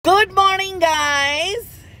Good morning, guys.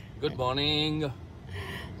 Good morning.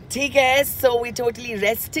 ठीक है, so we totally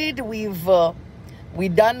rested. We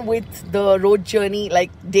done with the road journey.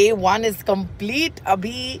 Like day 1 is complete.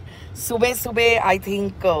 अभी सुबह I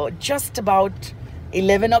think just about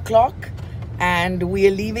 11 o'clock, and we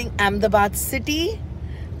are leaving Ahmedabad city.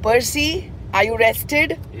 Percy, are you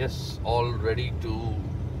rested? Yes, all ready to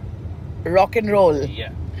Rock and roll. yeah.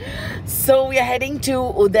 So we are heading to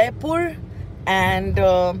Udaipur. And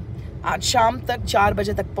आज शाम तक 4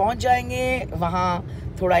 बजे तक पहुंच जाएंगे. वहाँ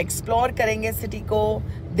थोड़ा एक्सप्लोर करेंगे सिटी को,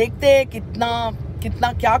 देखते हैं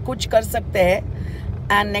कितना क्या कुछ कर सकते हैं.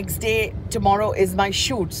 And next day tomorrow is my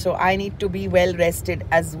shoot, so I need to be well rested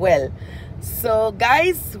as well. So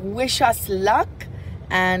guys, wish us luck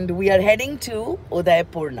and we are heading to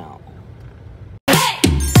Udaipur now.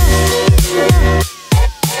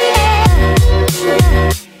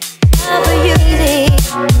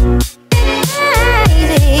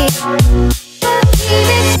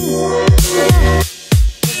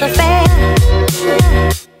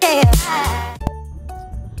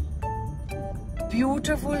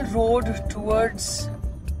 Beautiful road towards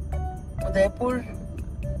Udaipur.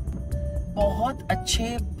 बहुत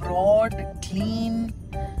अच्छे, ब्रॉड, क्लीन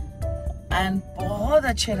एंड बहुत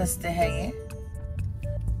अच्छे रास्ते हैं ये.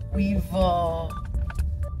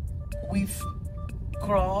 We've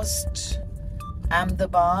crossed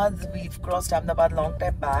Ahmedabad. We've crossed Ahmedabad long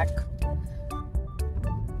time back.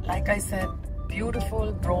 Like I said,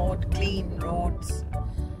 beautiful, broad, clean roads.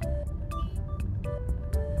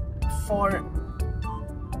 For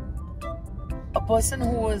a person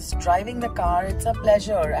who is driving the car, it's a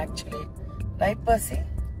pleasure actually. Right, Percy?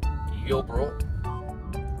 Yo, bro.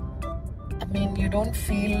 I mean, you don't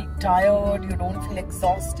feel tired, you don't feel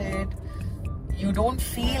exhausted, you don't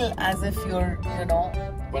feel as if you're, you know.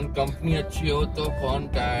 When company अच्छी हो तो कौन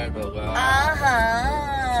tired होगा?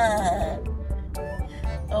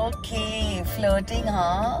 Okay, flirting,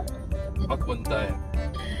 huh? वक्त बनता है.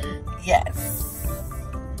 Yes.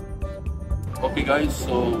 Okay, guys.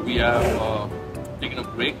 So we have taken a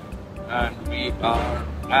break, and we are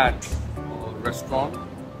at a restaurant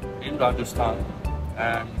in Rajasthan,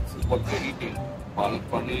 and this is what we're eating: palak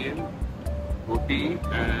paneer, roti,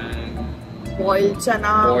 and Boiled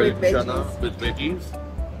chana with veggies.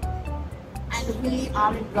 And we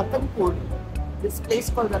are in Ratanpur, this place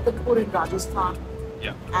called Ratanpur in Rajasthan.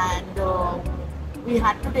 Yeah. And we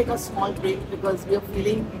had to take a small break because we are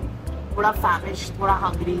feeling thoda famished, thoda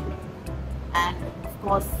hungry, and of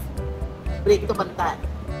course break to banta hai.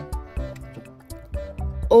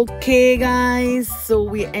 Okay guys, so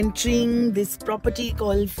we're entering this property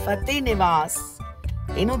called Fateh Niwas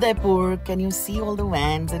in Udaipur. Can you see all the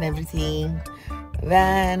vans and everything?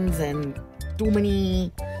 Vans and too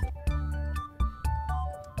many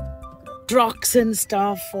trucks and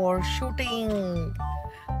stuff for shooting.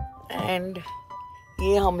 And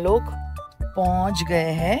ये हम लोग पहुंच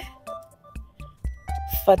गए हैं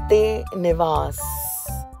फतेह निवास,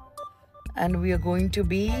 and we are going to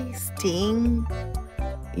be staying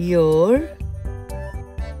here.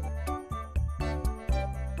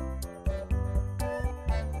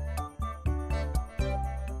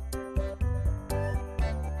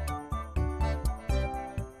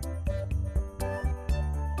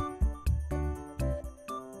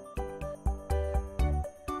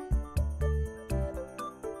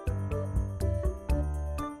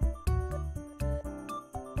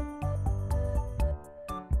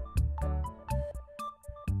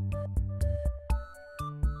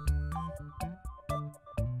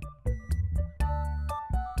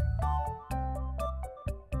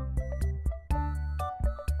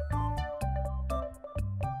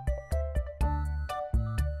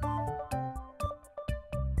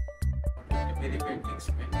 मेरी paintings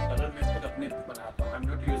में colour मैं खुद अपने बनाता हूँ. I'm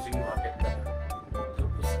not using market color. तो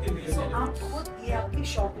उसके लिए आप खुद, ये आपकी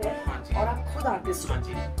शॉप है और आप खुद आर्टिस्ट हो. हाँ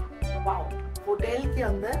जी. वाओ. होटल के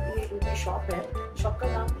अंदर ये इनकी शॉप है. शॉप का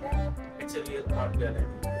नाम क्या है? It's a real art gallery.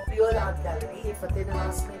 Pure art gallery. ये फतेह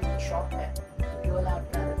निवास में इनकी शॉप है, प्योर आर्ट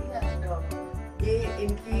गैलरी. एंड ये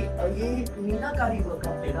इनकी ये मीनाकारी वर्क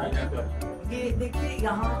है. ये देखिए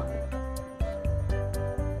यहाँ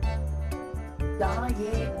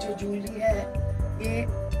ये जो ज्वेलरी है, ये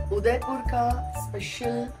उदयपुर का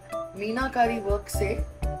स्पेशल मीनाकारी वर्क से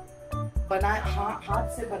बनाया, हाथ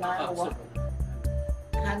से बनाया हुआ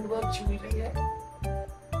हैंडवर्क ज्वेलरी है.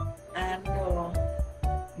 एंड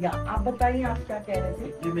या आप बताइए, आप क्या कह रहे थे?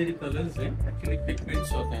 ये मेरे कलर्स हैं, एक्चुअली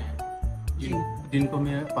पिगमेंट्स होते हैं जिनको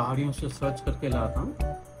मैं पहाड़ियों से सर्च करके लाता हूँ.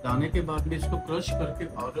 लाने के बाद में इसको क्रश करके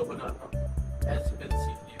पाउडर बनाता हूँ.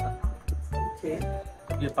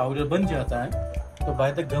 ये पाउडर बन जाता है तो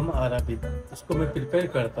बाय द गम अराबिक इसको मैं प्रिपेयर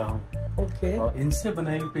करता हूँ। ओके। और इनसे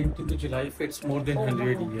बनाई हुई पेंटिंग की जो life it's more than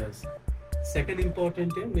 100 years. Second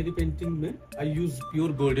important है मेरी पेंटिंग में आई use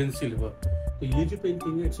pure gold and silver. तो ये जो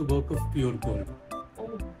पेंटिंग है it's work of pure gold.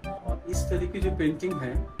 और इस तरह की जो पेंटिंग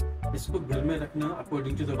है इसको घर में रखना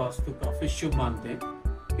अकॉर्डिंग टू द वास्तु काफी शुभ मानते हैं,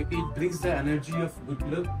 क्योंकि it brings the energy of good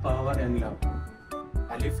luck, power and love.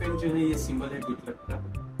 Elephant जो है ये सिंबल है गुड लक का,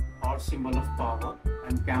 horse symbol of power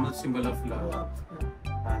and camel symbol of love.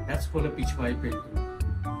 That's called a Pichwai painting.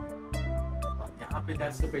 यहाँ पे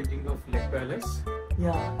that's the painting of lake palace,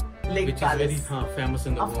 Lake which Palace. is very famous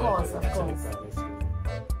in the Of world. course, of That's a course. Lake Palace.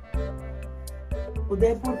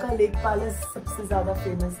 Udaipur का lake palace सबसे ज्यादा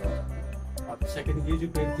famous है। और second ये जो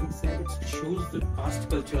paintings है it shows the past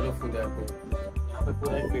culture of Udaipur. यहाँ पे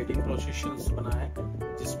पूरा एक वेडिंग प्रोसेशंस बना है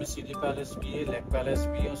जिसमें सिटी पैलेस भी है, लेक पैलेस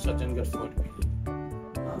भी है और सज्जनगढ़ फोर्ट भी है।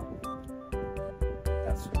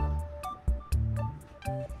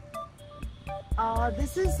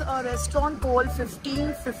 This is a restaurant called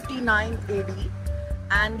 1559 AD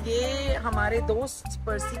and ये हमारे दोस्त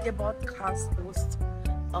पर्सी के बहुत खास दोस्त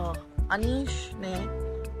अनीश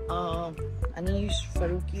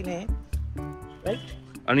फरूकी ने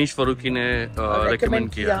अनीश फरूकी ने recommend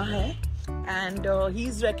किया है and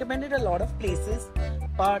he's recommended a lot of places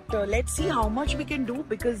but let's see how much we can do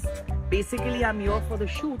because basically I'm here for the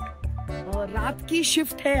shoot। रात की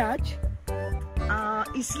शिफ्ट है आज,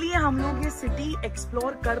 इसलिए हम लोग ये सिटी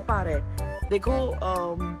एक्सप्लोर कर पा रहे। देखो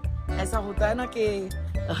ऐसा होता है ना कि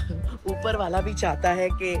ऊपर वाला भी चाहता है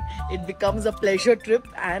कि it becomes a pleasure trip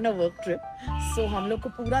and a work trip. सो हम लोग को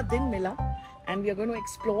पूरा दिन मिला and we are going to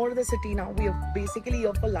explore the city now. We are basically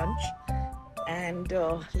here for lunch and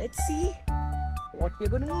let's see what we are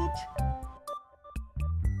going to eat.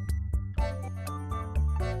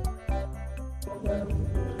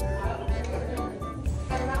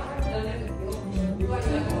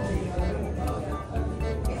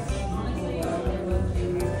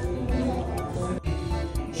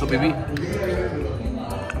 So baby,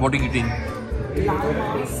 what are you eating? लाल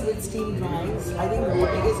मांस with steamed rice. I think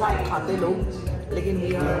रोटी के साथ खाते लोग, लेकिन we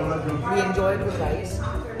enjoy it with rice.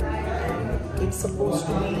 It's supposed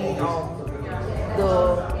to be the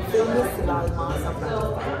famous लाल मांस of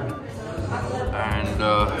Ahmedabad. And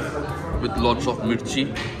with lots of mirchi.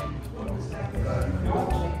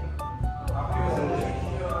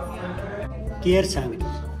 Care Sangli.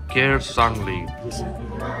 Care Sangli.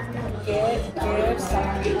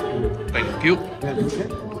 Thank you.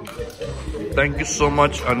 Thank you so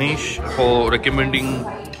much, Anish, for recommending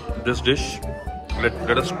this dish.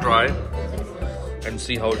 Let us try and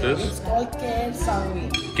see how it is. It's called Care Sangvi.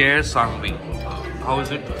 Care Sangli. How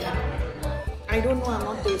is it? I don't know, I'm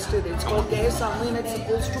not tasted it. It's called Care Sangvi and it's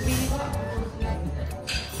supposed to be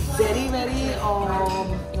very, very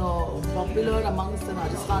popular amongst the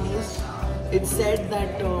Rajasthanis. It's said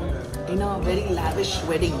that in a very lavish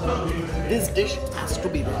wedding, this dish has to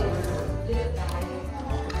be there.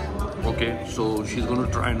 Okay, so she's going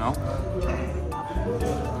to try now.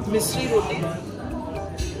 Misri roti.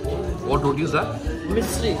 What roti is that?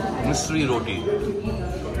 Misri. Misri roti.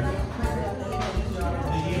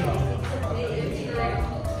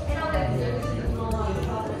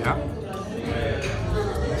 Yeah.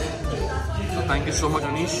 So thank you so much,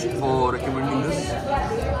 Anish, for recommending this.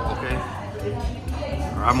 Okay.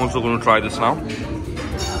 I'm also going to try this now.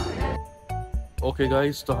 Okay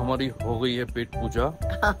guys, तो हमारी हो गई है पेट पूजा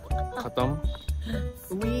खत्म।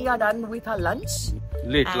 We are done with our lunch.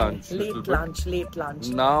 Late lunch. Late lunch.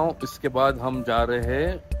 Now इसके बाद हम जा रहे हैं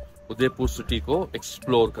उदयपुर सिटी को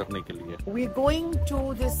एक्सप्लोर करने के लिए। We're going to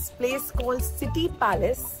this place called City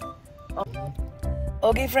Palace.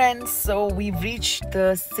 Okay friends, so we've reached the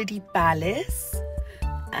City Palace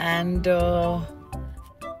and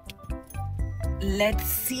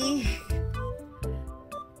let's see.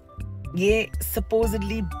 ये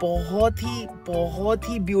supposedly बहुत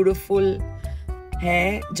ही beautiful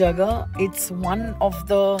है जगह. It's one of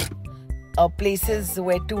the places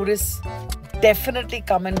where tourists definitely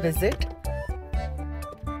come and visit.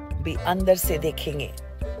 भी अंदर से देखेंगे.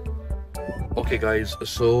 Okay guys,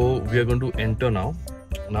 so we are going to enter now.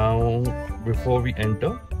 Now before we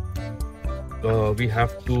enter, we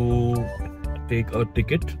have to take a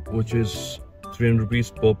ticket which is 300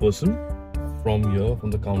 rupees per person from here,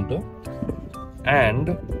 from the counter.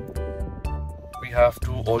 And we have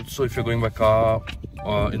to also, if you're going by car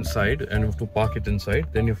inside and you have to park it inside,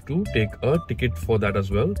 then you have to take a ticket for that as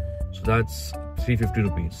well. So that's 350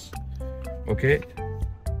 rupees. Okay.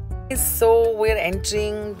 So we're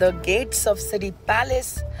entering the gates of City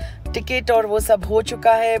Palace. Ticket और वो सब हो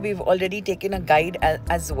चुका है. We've already taken a guide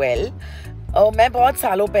as well. मैं बहुत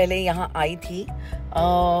सालों पहले यहाँ आई थी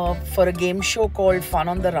for a game show called fun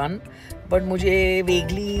on the run, but मुझे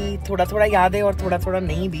वेगली थोड़ा थोड़ा याद है और थोड़ा थोड़ा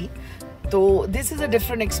नहीं भी. तो this is a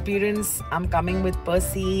different experience. I am coming with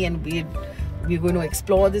pursed and we're going to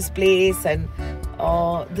explore this place, and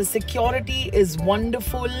the security is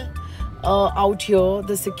wonderful out here.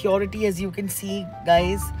 The security, as you can see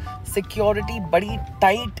guys, security badi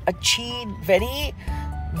tight, अच्छी,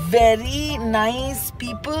 very nice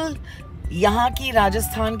people. यहाँ की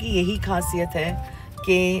राजस्थान की यही खासियत है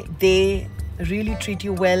कि they really treat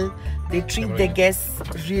you well, they treat their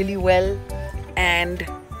guests really well. And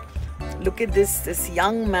look at this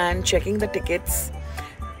young man checking the tickets,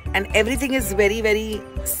 and everything is very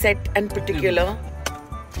set and particular.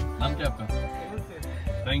 नाम क्या आपका?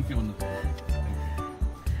 Thank you.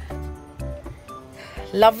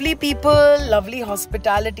 Lovely people, lovely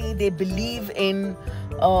hospitality. They believe in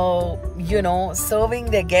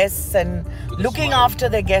serving their guests and looking after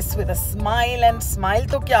their guests with a smile. And smile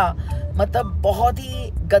तो क्या, मतलब बहुत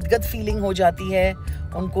ही गदगद feeling हो जाती है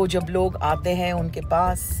उनको जब लोग आते हैं उनके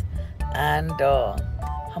पास. एंड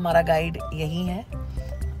हमारा गाइड यही है.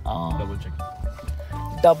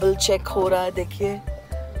 डबल चेक हो रहा है, देखिए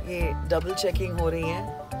ये डबल चेकिंग हो रही है.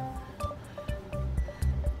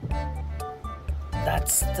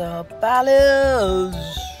 That's the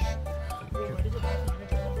palace.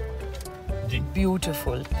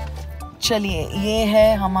 Beautiful. चलिए, ये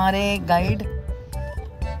है हमारे गाइड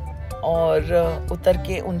और उतर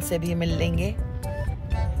के उनसे भी मिल लेंगे.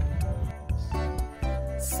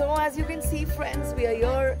 So as you can see friends, we are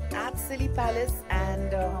here at Silly Palace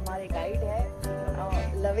and हमारे गाइड है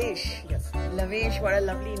Lavesh. Yes. Lavesh, what a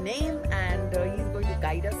lovely name, and he's going to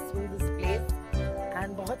guide us through this place. And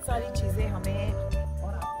बहुत सारी चीजें हमें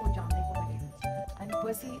और आपको जानने को मिलेंगी. And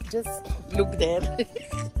Percy, just look there.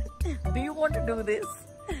 Do you want to do this?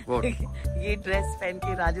 What? ये ड्रेस पहन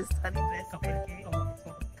के, राजस्थानी ड्रेस पहन के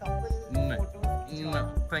couple photos. No,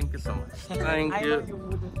 thank you so much. Thank I you. know you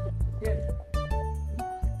would. Yeah.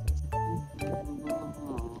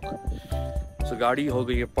 So गाड़ी हो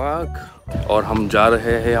गई है पार्क और हम जा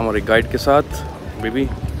रहे हैं हमारे गाइड के साथ. बेबी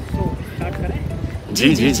तो स्टार्ट करें? जी.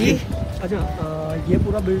 अच्छा, ये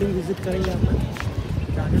पूरा बिल्डिंग विजिट करेंगे आप.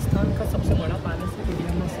 राजस्थान का सबसे बड़ा पैलेस है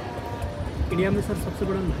इंडिया में सर सबसे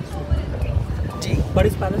बड़ा मैसूर जी. पर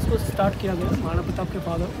इस पैलेस को स्टार्ट किया गया महाराणा प्रताप के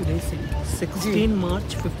फादर उदय सिंह 16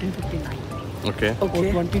 मार्च 1559. ओके. और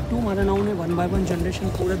 22 महाराणाओं ने 1 by 1 जनरेशन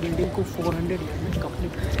पूरे बिल्डिंग को 400 ईयर में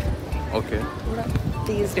कंप्लीट किया. ओके. थोड़ा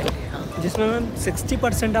तेज है. जिसमें मैम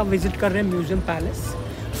 60% आप विजिट कर रहे हैं म्यूजियम पैलेस,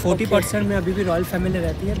 40% में अभी भी रॉयल फैमिली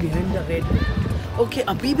रहती है बिहाइंड द रेड. ओके,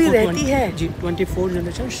 अभी भी रहती है जी. 24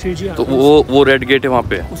 जनरेशन श्री जी. तो वो रेड गेट है वहाँ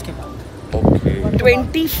पे. उसके बाद ओके.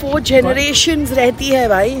 24 जनरेशंस रहती है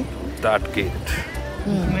भाई. दैट गेट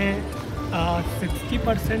में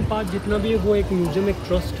 60% पार्ट जितना भी है वो एक म्यूजियम, एक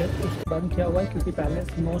ट्रस्ट है, उसको बंद किया हुआ है क्योंकि पैलेस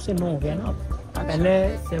 9 से 9 हो गया ना. पहले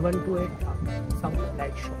 7 to 8 सब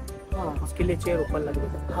लाइट शो. हाँ, उसके लिए चेयर ऊपर लग रहा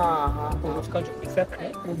था. हाँ. तो उसका जो इफेक्ट है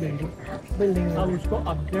वो बिल्डिंग अब उसको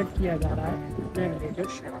अपग्रेड किया जा रहा है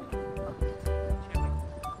लेटेस्ट.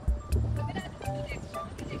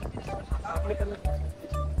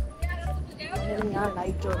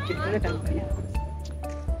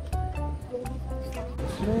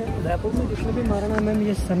 उदयपुर में जितने भी महाराणा मैम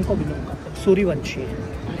ये सन को बिलोंग करते हैं, सूर्यवंशी है.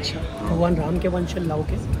 अच्छा. भगवान राम के वंश लव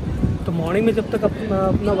के. तो मॉर्निंग में जब तक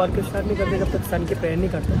अपना वर्क स्टार्ट नहीं करते जब तक सन की प्रेयर नहीं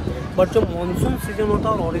करते. बट जो मानसून सीजन होता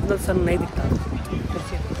है और ओरिजिनल सन नहीं दिखता,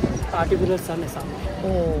 तो आर्टिफिशियल सन है सामने.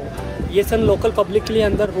 ये सन लोकल पब्लिक के लिए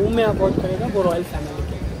अंदर रूम में अवॉइड करेगा, वो रॉयल फैमिली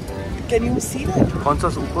के. Can you see that? कौन सा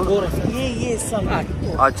ऊपर? वो रहा ये सन.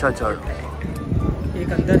 अच्छा. एक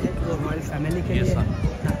अंदर है वो रॉयल फैमिली के लिए.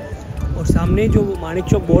 और सामने जो माणिक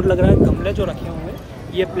चौक बोर्ड लग रहा है, गमले जो रखे हुए हैं,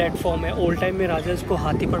 ये प्लेटफॉर्म है. ओल्ड टाइम में राजा इसको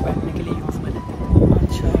हाथी पर बैठने के लिए यूज़ में लेते हैं.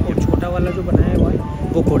 अच्छा. और छोटा वाला जो बनाया हुआ है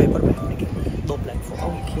वो घोड़े पर बैठने के लिए 2 प्लेटफॉर्म.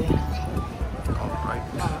 ओके.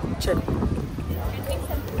 चलिए.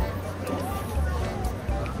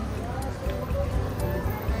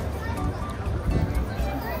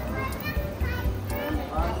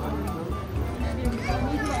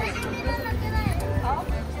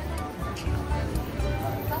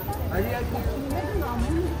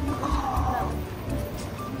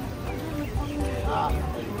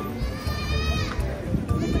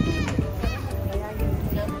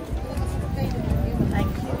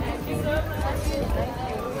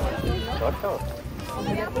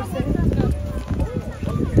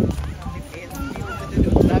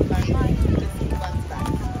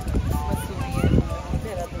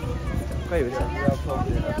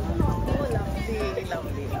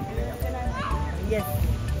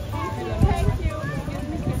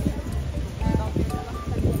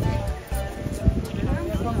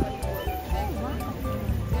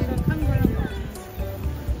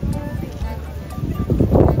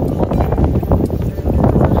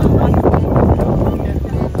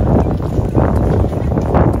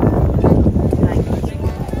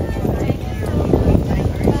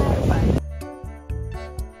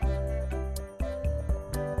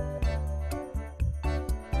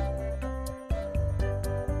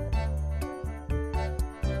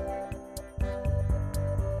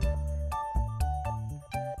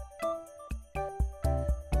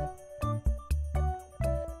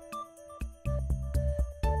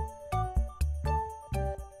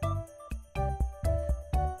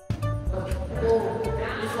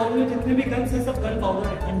 इस हॉल में जितने भी गन्स हैं सब गन पाउडर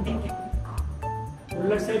है हंटिंग के।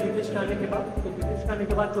 बुलेट से ब्रिटिश आने के बाद, तो ब्रिटिश आने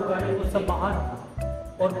के बाद जो गन है वो सब बाहर,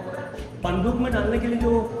 और बंदूक में डालने के लिए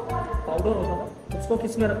जो पाउडर होता था उसको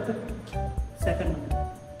किस में रखते हैं? सेकंड में।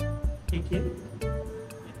 ठीक है,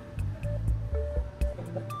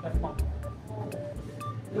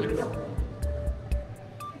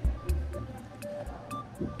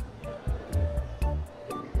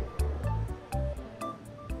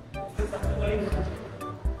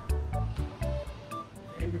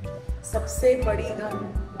 सबसे बड़ी गन।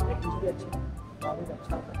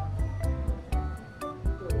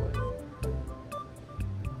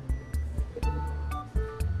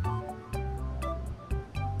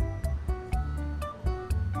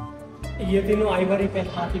 ये तीनों आइवरी पे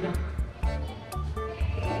हाथी का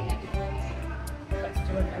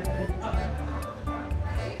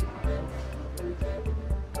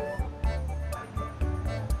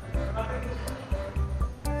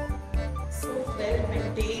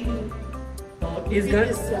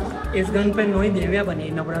इस गन पे 9 देवियां बनी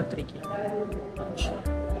नवरात्रि की।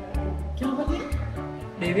 क्या बनी?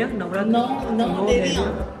 देवियां नवरात्रि, 9 देवियां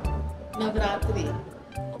नवरात्रि।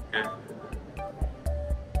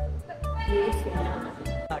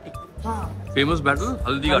 हाँ, famous battle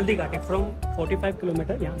Haldi Ghati from 45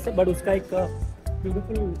 kilometre यहाँ से, बट उसका एक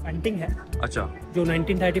ब्यूटीफुल पेंटिंग है। अच्छा, जो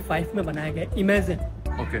 1935 में बनाया गया इमेजिन।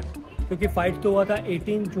 ओके। क्योंकि फाइट तो हुआ था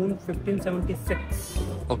 18 जून 1576।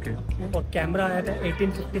 ओके। और कैमरा आया था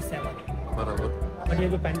 1857। बराबर। और ये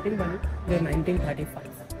जो पेंटिंग बनी ये 1935।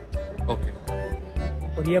 ओके।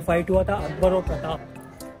 और ये फाइट हुआ था अकबर और प्रताप,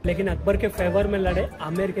 लेकिन अकबर के फेवर में लड़े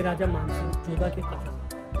आमेर के राजा मानसिंह जोधा के कथन।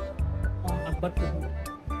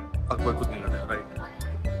 अकबर खुद नहीं लड़े, राइट।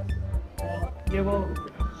 ये वो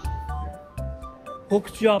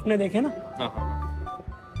हुक्स जो आपने देखे ना हाँ।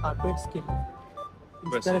 कार्पेट्स के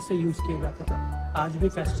इस तरह से यूज किया जाता था। आज भी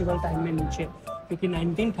फेस्टिवल टाइम में नीचे, क्योंकि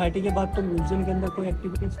 1930 के बाद तो म्यूजियम के अंदर कोई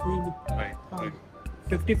एक्टिविटीज हुई नहीं। राइट।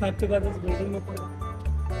 55 के बाद इस बिल्डिंग में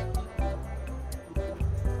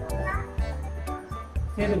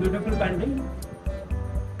ये ब्यूटीफुल पेंटिंग।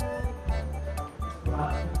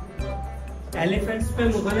 एलिफेंट्स पे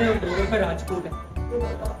मुगल है और घोड़ों पे राजपूत है।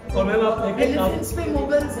 और मैम आप देखें एलिफेंट्स पे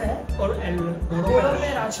मुगल्स है और घोड़ों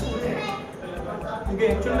पे राजपूत है। क्योंकि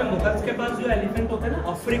एक्चुअल में मुगल्स के पास जो एलिफेंट होता है ना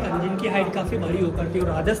अफ्रीकन, जिनकी हाइट काफी बड़ी होकर थी, और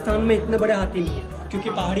राजस्थान में इतने बड़े हाथी नहीं है क्योंकि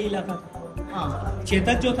पहाड़ी इलाका था। हाँ।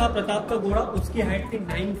 चेतक जो था प्रताप का घोड़ा, उसकी हाइट थी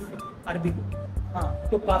 9 फीट अरबी। हाँ।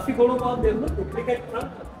 तो काफी घोड़ों को आप देख लो डुप्लीकेट ट्रंक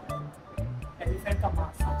एलिफेंट का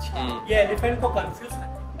मांस। ये एलिफेंट को कंफ्यूज करते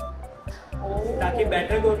ताकि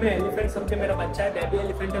बैटल ग्राउंड में एलिफेंट समझे मेरा बच्चा है, बेबी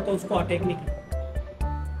एलिफेंट है, तो उसको अटैक नहीं किया।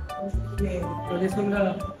 तो दिस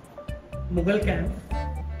मुगल कैंप।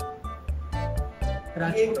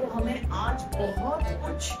 ये तो हमें आज बहुत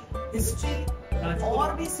कुछ हिस्ट्री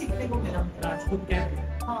और भी सीखने को मिला। राजपूत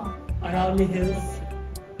कैंप। हाँ। Aravalli hills,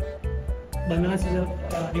 Banas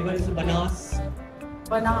river is Banas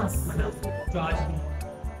जो आज भी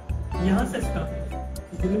यहाँ से स्टार्ट।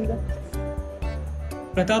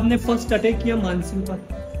 प्रताप ने फर्स्ट अटैक किया मानसिंह पर,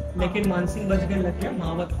 लेकिन मानसिंह बच गए, लग गया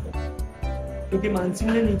मावत को, क्योंकि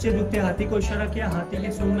मानसिंह ने नीचे झुकते हाथी को इशारा किया। हाथी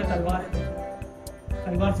के सूंड में तलवार है,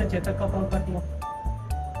 तलवार से चेतक का पांव काट दिया।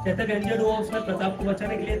 चेतक इंजर्ड हुआ, उसने प्रताप को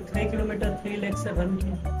बचाने के लिए 3 किलोमीटर 3 लेग से रन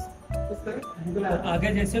किया। और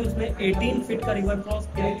आगे जैसे उसने 18 फीट का रिवर क्रॉस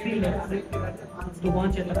किया 3 लेग से, तो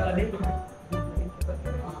वहां चेतक का ले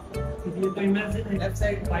ये तो इमेजिन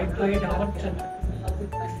 5 to 8 आवर्स चला।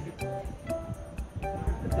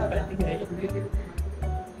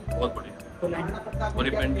 बहुत बढ़िया। और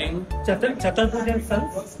ये पेंटिंग छतरपुर एंड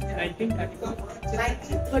सन्स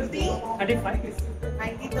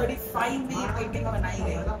 1935 में ये पेंटिंग बनाई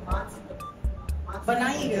गई।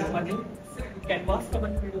 कैनवास का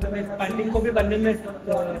पेंटिंग को भी बनने में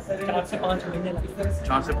 4 से 5 महीने लगे।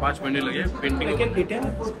 4 से 5 महीने लगे पेंटिंग को। Detail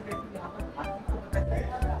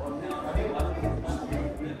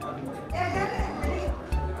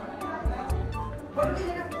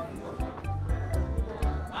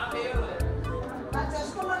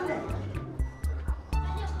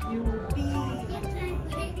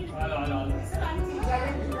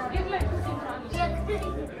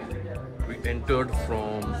We entered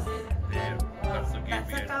from there. That's the gate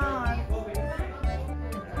we entered.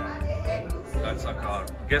 That's our car.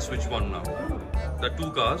 Guess which one now? The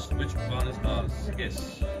 2 cars. Which one is ours?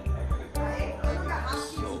 Guess.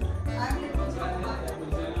 So.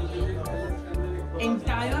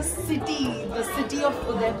 Entire city, the city of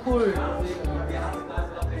Udaipur.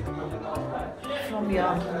 From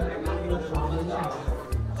here.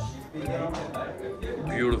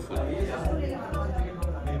 Beautiful.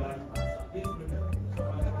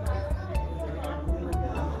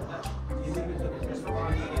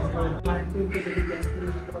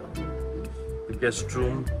 Guest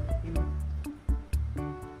room.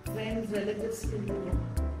 Friends, relatives के लिए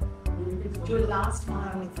जो last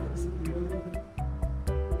महारानी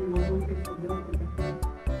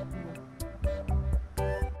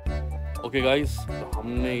okay guys, तो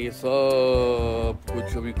हमने ये सब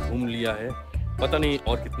कुछ अभी घूम लिया है। पता नहीं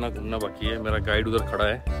और कितना घूमना बाकी है। मेरा गाइड उधर खड़ा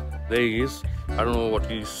है। There he is. I don't know what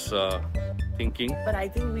he's thinking. But I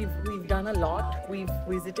think we've done a lot. We've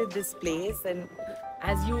visited this place, and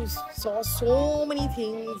as you saw so many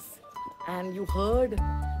things, and you heard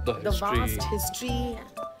the vast history,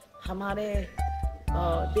 हमारे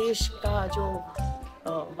देश का जो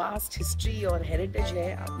vast history और heritage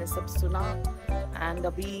है आपने सब सुना। And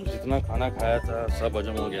अभी जितना खाना खाया था सब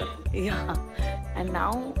हजम हो गया। Yeah, and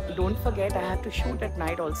now don't forget I have to shoot at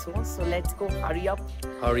night also, so let's go, hurry up.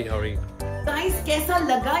 Hurry. Guys, कैसा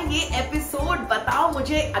लगा ये एपिसोड बताओ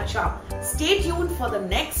मुझे। अच्छा, stay tuned for the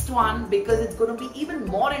next one because it's going to be even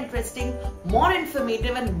more interesting, more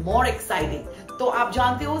informative and more exciting. तो आप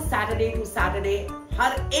जानते हो Saturday to Saturday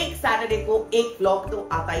हर एक Saturday को एक vlog तो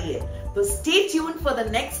आता ही है। तो stay tuned for the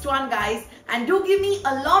next one guys and do give me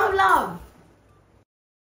a lot of love.